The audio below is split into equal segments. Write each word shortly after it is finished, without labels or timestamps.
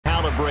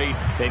calibrate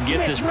and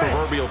get this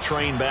proverbial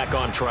train back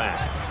on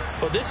track.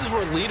 Well, this is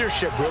where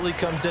leadership really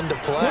comes into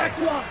play.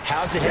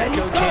 How's the head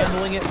coach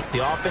handling it?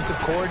 The offensive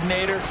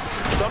coordinator?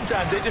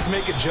 Sometimes they just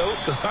make a joke.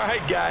 All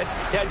right, guys,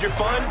 you had your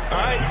fun? All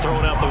right.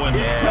 Throwing out the window.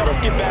 Yeah, let's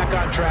get back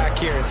on track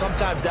here. And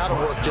sometimes that'll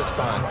work just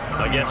fine.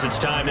 I guess it's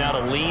time now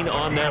to lean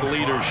on that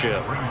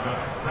leadership.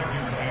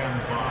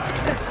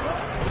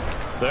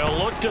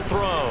 They'll look to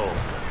throw.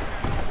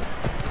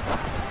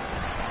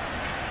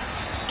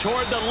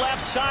 Toward the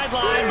left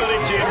sideline, but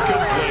it's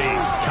incomplete.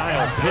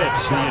 Kyle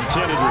Pitts, the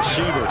intended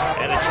receiver.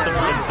 And it's 3rd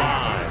and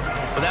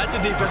 5. Well, that's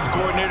a defensive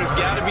coordinator's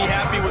got to be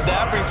happy with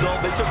that result.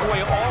 They took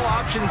away all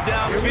options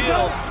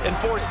downfield and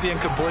forced the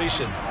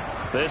incompletion.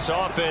 This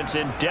offense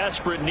in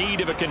desperate need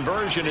of a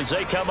conversion as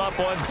they come up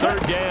on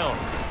 3rd down.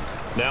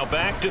 Now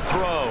back to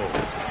throw.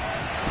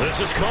 This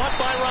is caught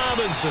by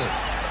Robinson.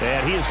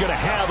 And he is going to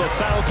have a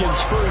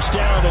Falcons first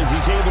down as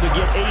he's able to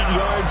get 8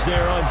 yards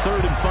there on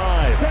 3rd and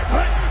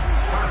 5.